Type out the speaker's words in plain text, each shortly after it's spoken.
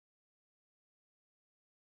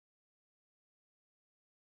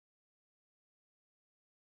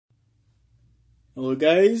Hello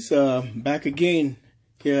guys, back again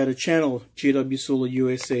here at the channel JW Solar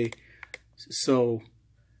USA. So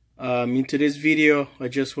in today's video I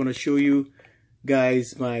just want to show you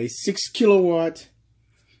guys my 6 kilowatt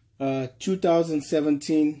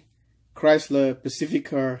 2017 Chrysler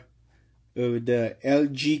Pacifica with the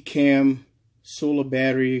LG Chem solar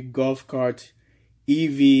battery golf cart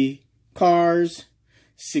EV cars,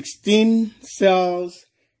 16 cells.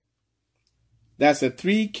 That's a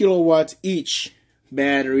 3 kilowatt each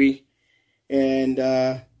battery, and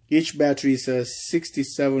each battery is a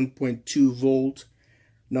 67.2 volt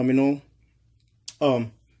nominal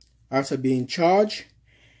after being charged,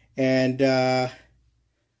 and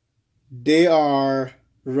they are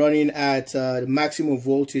running at the maximum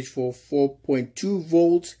voltage for 4.2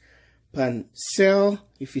 volts per cell.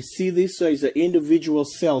 If you see this, so it's an individual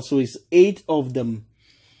cell, so it's 8 of them,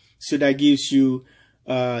 so that gives you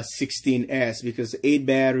 16S, because 8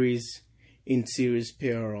 batteries in series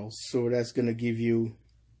parallel, so that's gonna give you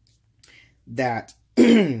that.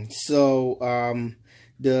 So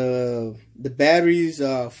the batteries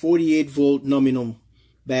are 48 volt nominal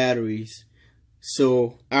batteries,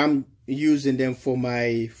 so I'm using them for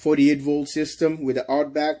my 48 volt system with the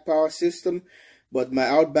Outback power system, but my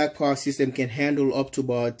Outback power system can handle up to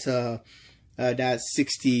about that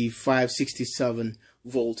 65-67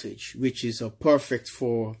 voltage, which is perfect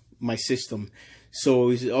for my system. So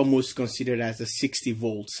it's almost considered as a 60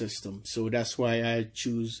 volt system. So that's why I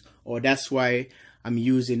choose, or that's why I'm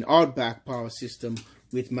using Outback power system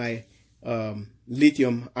with my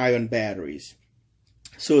lithium ion batteries.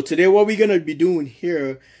 So today what we're gonna be doing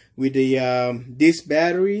here with the these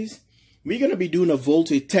batteries, we're gonna be doing a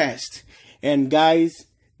voltage test. And guys,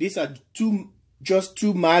 these are just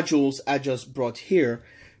two modules I just brought here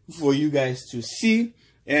for you guys to see,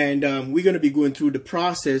 and we're going to be going through the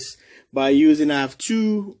process by using, I have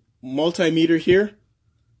 2 multimeter here.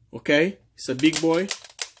 Okay, it's a big boy,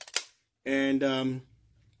 and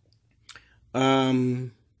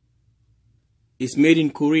it's made in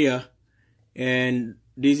Korea, and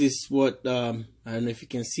this is what I don't know if you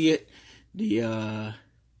can see it, the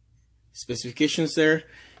specifications there,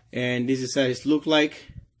 and this is how it look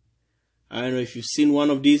like. I don't know if you've seen one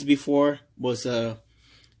of these before, but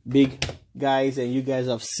big guys, and you guys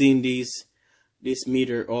have seen this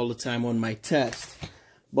meter all the time on my test.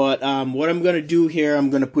 But what I'm gonna do here, I'm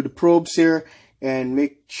gonna put the probes here and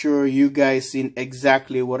make sure you guys see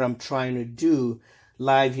exactly what I'm trying to do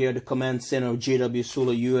live here at the command center of JW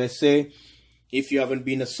Solar USA. If you haven't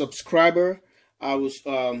been a subscriber, I would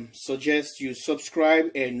suggest you subscribe,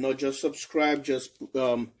 and not just subscribe, just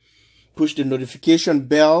push the notification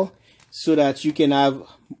bell, so that you can have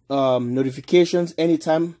notifications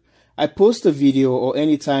anytime I post a video or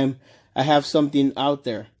anytime I have something out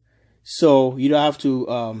there. So you don't have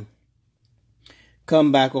to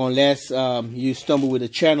come back unless you stumble with the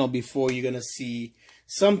channel before you're gonna see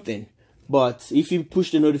something. But if you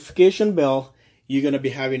push the notification bell, you're gonna be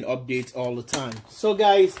having updates all the time. So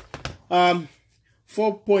guys,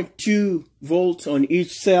 4.2 volts on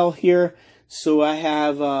each cell here. So I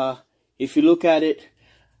have, if you look at it,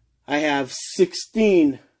 I have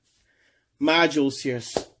 16 modules here,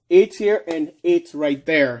 8 here and 8 right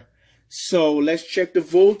there. So let's check the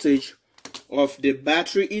voltage of the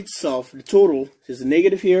battery itself. The total is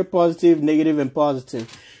negative here, positive, negative, and positive.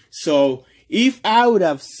 So if I would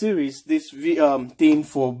have series this thing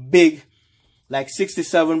for big, like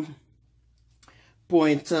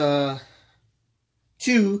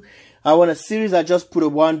 67.2, I want a series. I just put a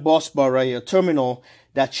 1 bus bar right here, terminal,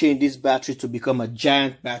 that change this battery to become a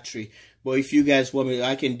giant battery. But if you guys want me,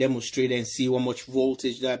 I can demonstrate and see how much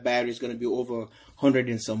voltage that battery is going to be, over 100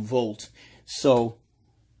 and some volts. So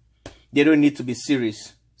they don't need to be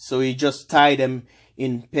series. So you just tie them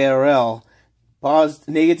in parallel,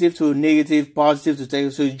 negative to negative, positive to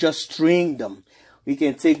negative. So you just string them. We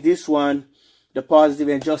can take this one, the positive,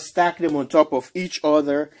 and just stack them on top of each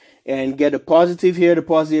other, and get a positive here, the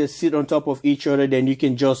positive sit on top of each other. Then you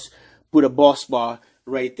can just put a bus bar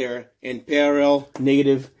right there, and parallel,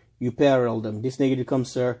 negative, you parallel them. This negative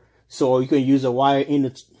comes there, so you can use a wire in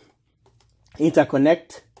the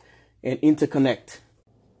interconnect and interconnect.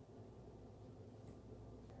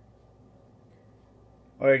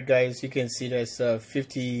 Alright guys, you can see that's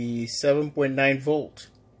 57.9 volt.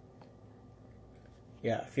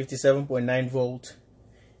 Yeah, 57.9 volt,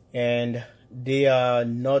 and they are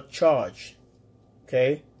not charged.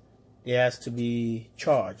 Okay, they has to be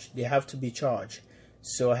charged. They have to be charged.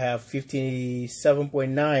 So I have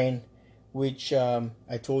 57.9, which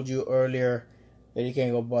I told you earlier that you can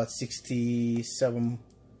go about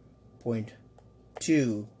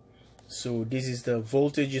 67.2. So this is the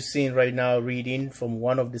voltage you're seeing right now reading from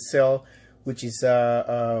one of the cell, which is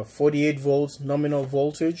 48 volts nominal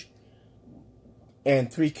voltage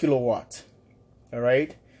and 3 kilowatt. All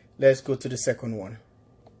right, let's go to the second one.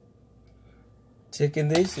 Taking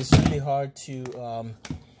this, it's really hard to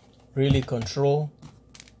really control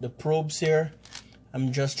the probes here.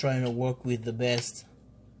 I'm just trying to work with the best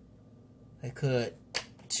I could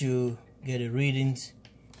to get the readings.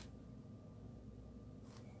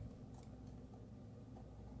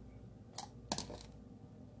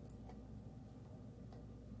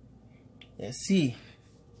 Let's see.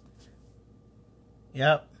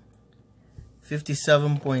 Yep.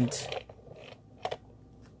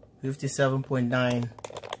 57.9.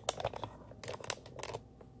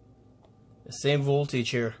 The same voltage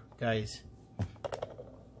here, guys.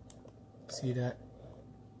 See that?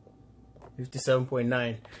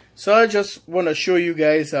 57.9. So I just want to show you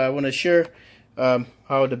guys, I want to share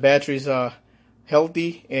how the batteries are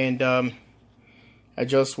healthy, and I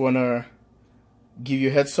just want to give you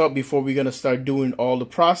a heads up before we're going to start doing all the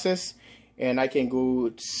process, and I can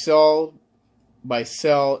go cell by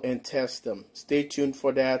cell and test them. Stay tuned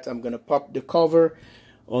for that. I'm going to pop the cover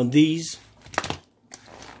on these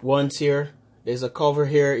ones here. There's a cover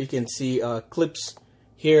here. You can see clips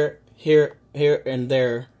here, here, here, and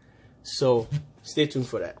there. So stay tuned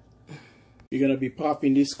for that. You're going to be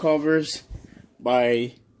popping these covers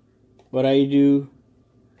by what I do.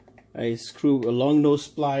 I screw a long nose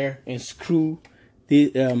plier and screw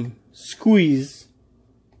the squeeze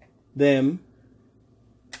them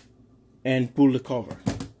and pull the cover.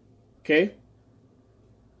 Okay.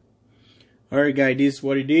 Alright guys, this is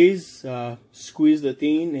what it is. Squeeze the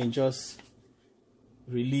thing and just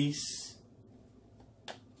release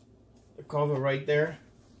the cover right there.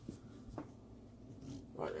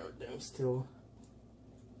 Them still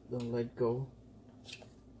don't let go.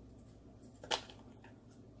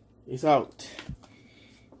 It's out.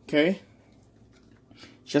 Okay.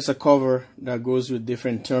 Just a cover that goes with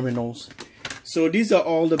different terminals. So these are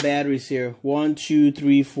all the batteries here. 1, 2,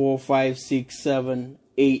 3, 4, 5, 6, 7,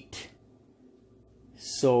 8.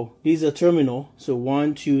 So these are terminal. So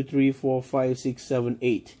 1, 2, 3, 4, 5, 6, 7,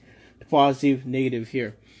 8. The positive, negative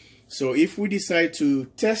here. So if we decide to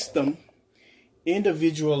test them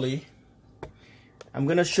individually, I'm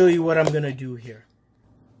gonna show you what I'm gonna do here.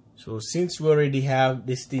 So since we already have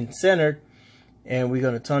this thing centered, and we're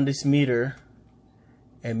gonna turn this meter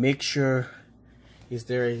and make sure it's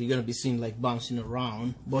there. You're gonna be seeing like bouncing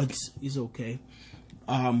around, but it's okay.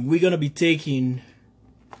 We're gonna be taking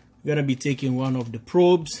one of the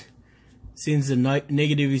probes, since the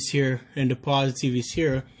negative is here and the positive is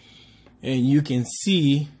here, and you can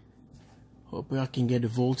see, hope I can get the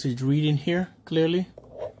voltage reading here clearly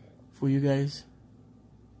for you guys.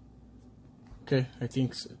 Okay, I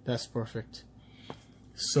think that's perfect.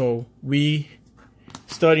 So we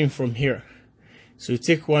starting from here. So you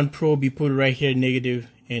take one probe, you put it right here, negative,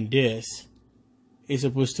 and this is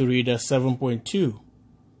supposed to read a 7.2,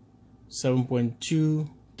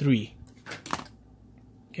 7.23.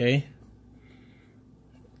 Okay,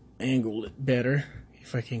 angle it better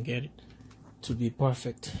if I can get it to be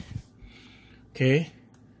perfect. Okay,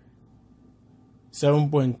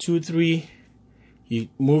 7.23. You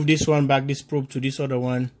move this one back, this probe to this other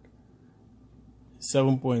one.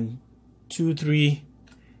 7.23.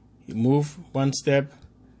 You move one step.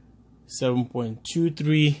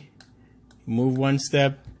 7.23. You move one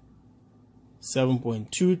step.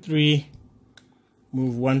 7.23.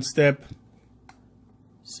 Move one step.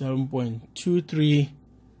 7.23.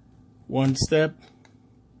 One step.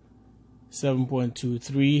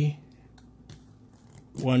 7.23.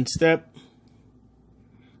 One step.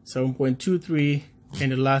 7.23.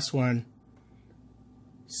 And the last one,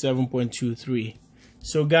 7.23.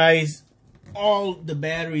 So guys, all the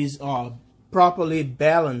batteries are properly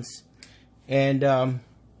balanced, and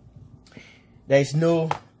there's no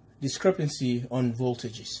discrepancy on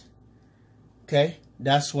voltages. Okay,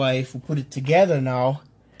 that's why if we put it together now,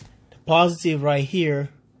 the positive right here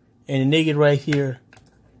and the negative right here,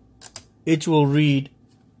 it will read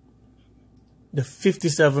the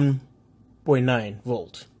 57.9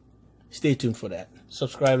 volt. Stay tuned for that.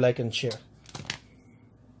 Subscribe, like, and share.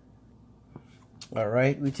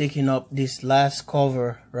 Alright, we're taking up this last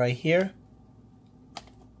cover right here.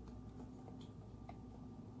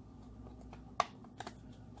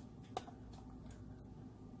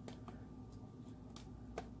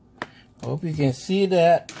 Hope you can see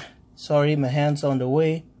that. Sorry, my hand's on the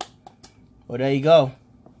way. But there you go.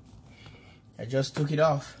 I just took it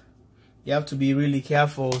off. You have to be really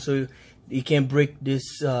careful so you can't break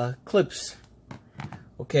these clips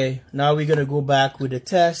Okay, now we're gonna go back with the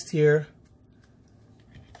test here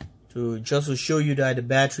to show you that the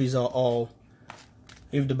batteries are all,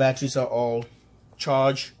 if the batteries are all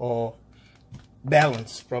charged or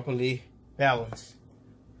balanced, properly balanced.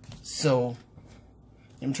 So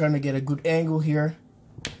I'm trying to get a good angle here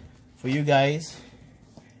for you guys.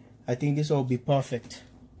 I think this will be perfect.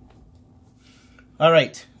 All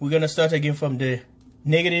right, we're gonna start again from the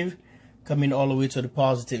negative, coming all the way to the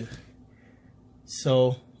positive.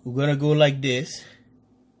 So we're gonna go like this.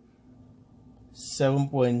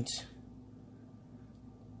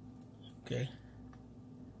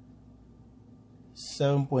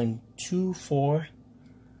 7.24,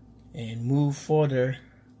 and move further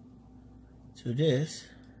to this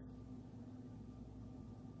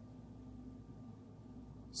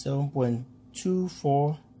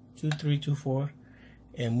 7.24,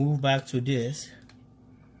 and move back to this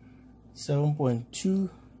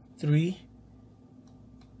 7.23,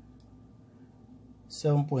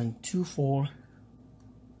 7.24,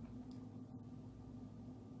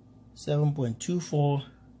 7.24,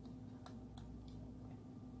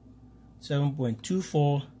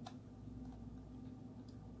 7.24,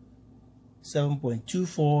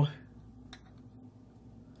 7.24,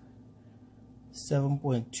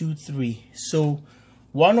 7.23. So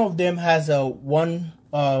one of them has a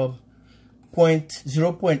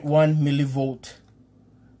 0.1 millivolt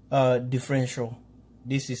differential.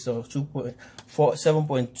 This is a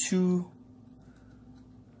 7.2.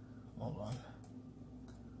 Hold on.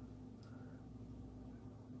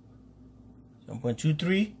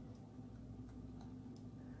 7.23,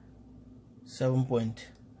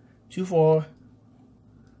 7.24,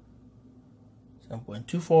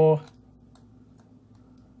 7.24,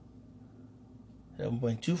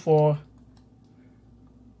 7.24,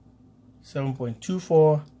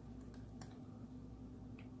 7.24,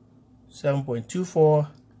 7.24,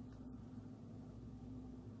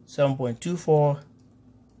 7.24,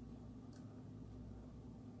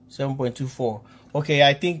 7.24. Okay,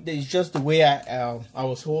 I think it's just the way I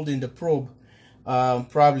was holding the probe.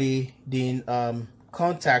 Probably didn't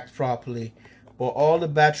contact properly, but all the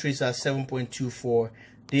batteries are 7.24.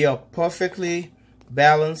 They are perfectly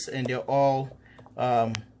balanced and they're all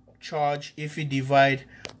charged. If you divide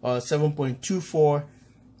 7.24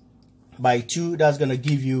 by 2, that's gonna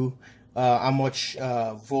give you how much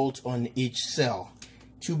volt on each cell.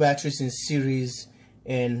 2 batteries in series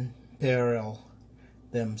and parallel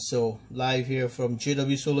them. So live here from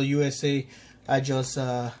JW Solar USA, I just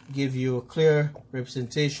give you a clear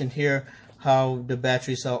representation here how the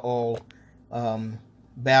batteries are all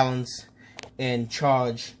balanced and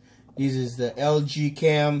charged. This is the LG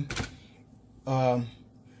Chem,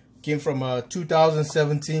 came from a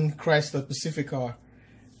 2017 CHRYSLER Pacifica.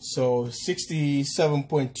 So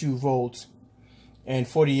 67.2 volts and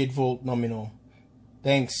 48 volt nominal.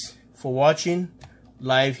 Thanks for watching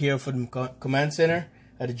live here from the command center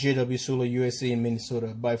at the JW Solar USA in Minnesota.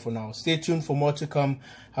 Bye for now. Stay tuned for more to come,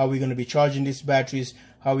 how we're going to be charging these batteries,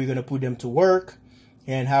 how we're going to put them to work,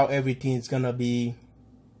 and how everything is going to be.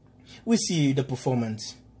 We see the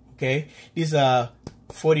performance. Okay, these are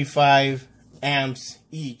 45 amps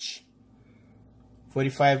each.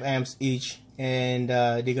 45 amps each, and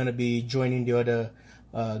they're going to be joining the other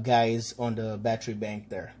guys on the battery bank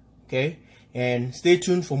there. Okay, and stay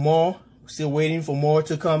tuned for more. Still waiting for more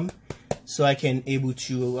to come, so I can able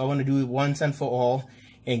to, I want to do it once and for all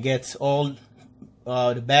and get all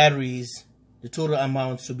the batteries, the total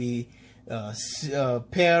amount to be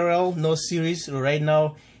parallel, no series. So right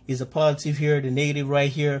now is a positive here, the negative right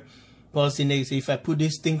here, positive, negative. If I put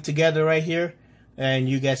this thing together right here, and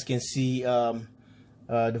you guys can see the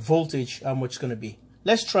voltage, how much it's gonna be.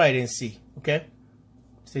 Let's try it and see. Okay,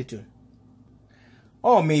 stay tuned.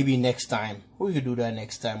 Or maybe next time. We could do that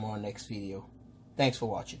next time or next video. Thanks for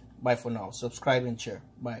watching. Bye for now. Subscribe and share.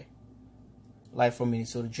 Bye. Live from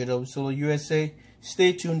Minnesota, JW Solar USA.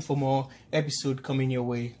 Stay tuned for more episodes coming your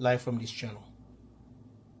way live from this channel.